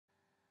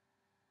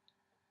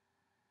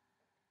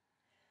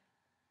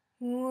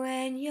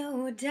When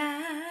you're down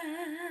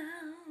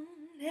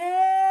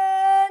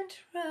and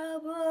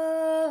troubled,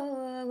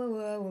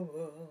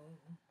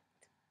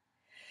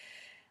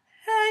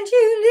 and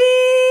you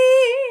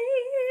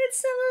need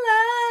some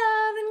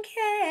love and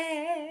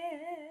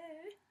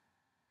care,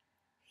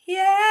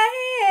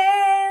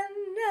 yeah,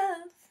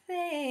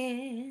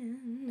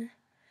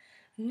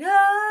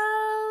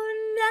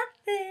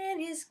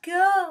 nothing is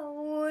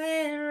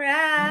going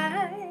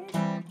right.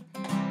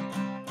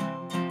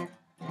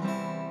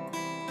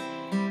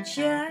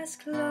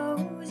 Just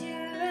close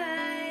your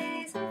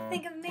eyes and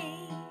think of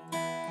me.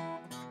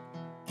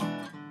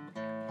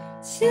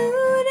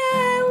 Soon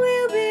I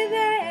will be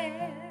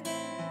there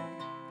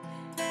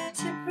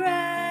to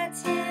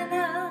brighten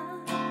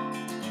up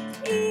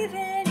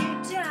even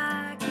your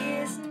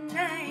darkest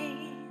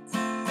nights.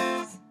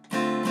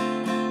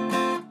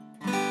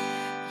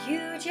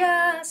 You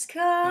just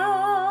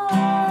call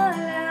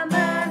out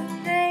my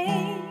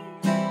name,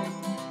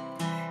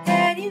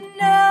 and you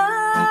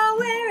know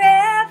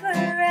wherever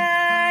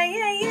I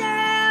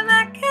am,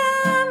 I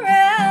come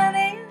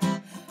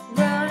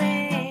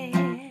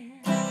running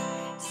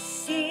to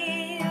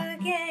see you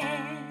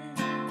again.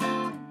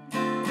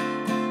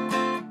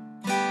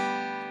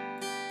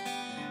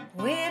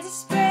 Winter,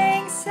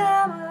 spring,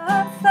 summer,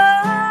 or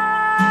fall,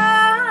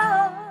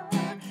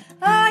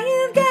 all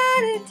you've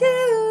gotta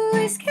do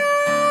is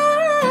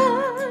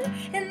call,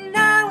 and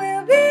I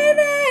will be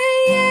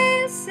there,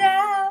 yes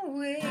I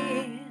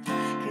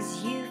will,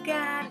 'cause you've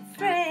got a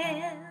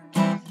friend.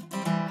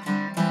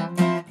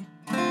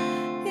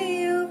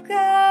 You've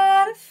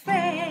got a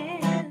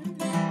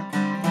friend.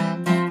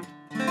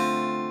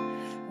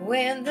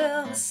 When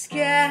the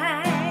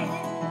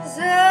skies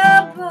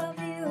above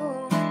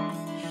you,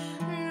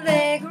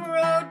 they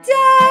grow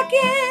dark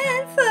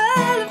and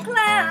full of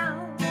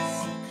clouds,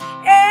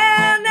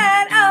 and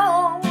that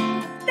old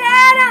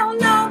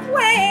north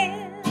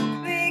wind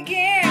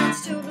begins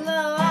to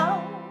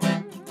blow.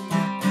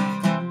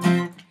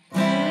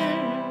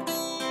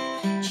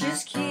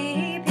 Just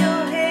keep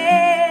your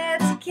head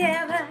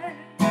together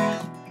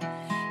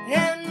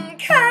and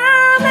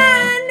call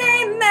my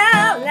name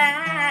out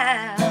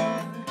loud,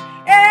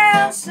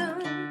 and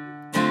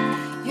soon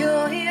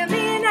you'll hear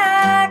me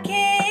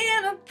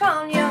knocking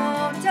upon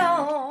your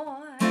door.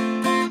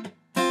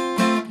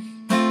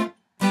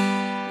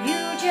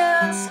 You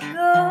just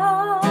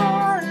call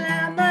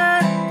out my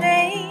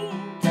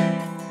name,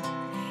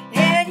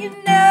 and you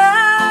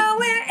know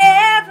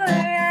wherever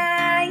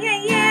I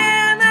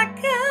am, I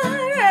come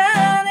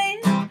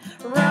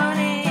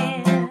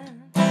running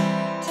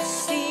to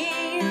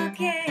see you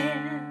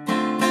again.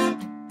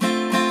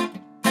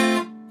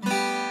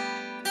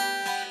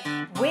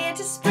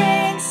 Winter,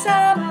 spring,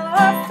 summer,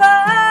 or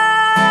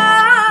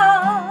fall,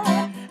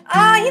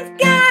 all you've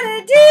gotta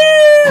do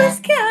is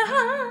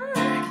come,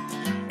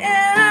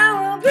 and I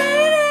will be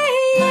there,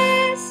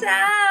 yes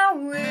I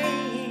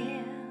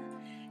will.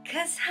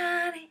 'Cause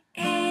honey,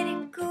 ain't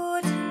it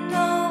good to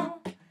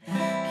know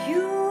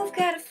you've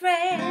got a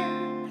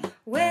friend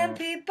when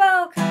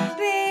people can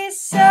be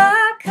so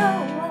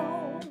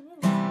cold?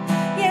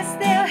 Yes,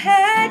 they'll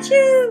hurt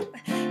you,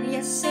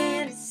 yes,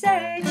 and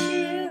desert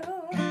you,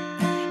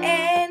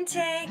 and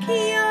take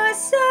your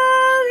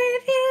soul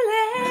if you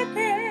let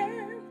them.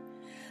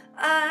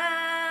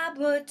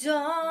 But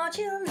don't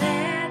you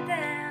let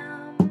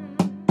them.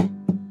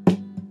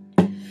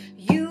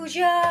 You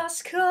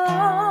just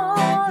call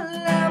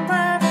out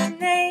my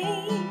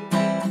name,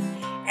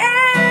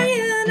 and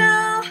you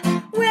know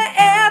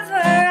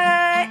wherever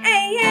I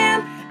am,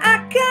 I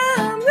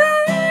come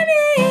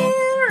running,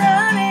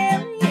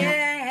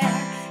 yeah,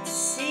 to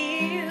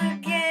see you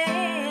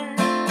again.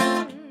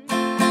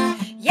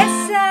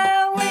 Yes,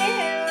 I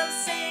will. I'm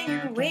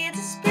singing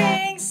winter,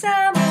 spring,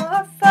 summer,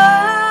 or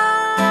fall.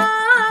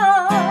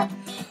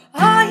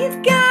 All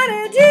you've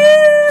gotta do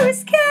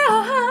is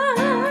call,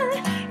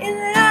 and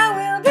then I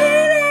will be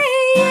there,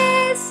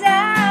 yes I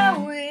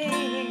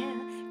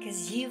will. 'Cause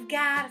you've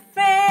got a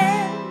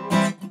friend.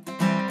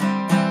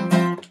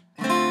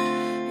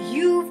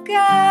 You've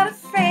got a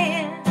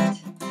friend.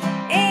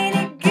 Ain't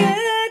it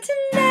good to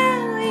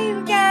know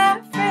you've got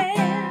a friend?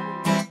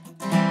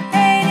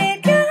 Ain't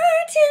it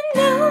good to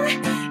know?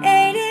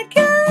 Ain't it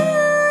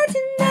good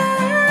to know?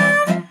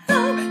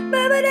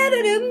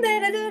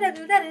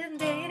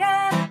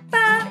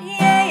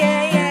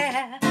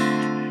 Yeah.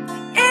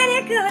 Ain't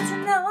it good to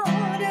know?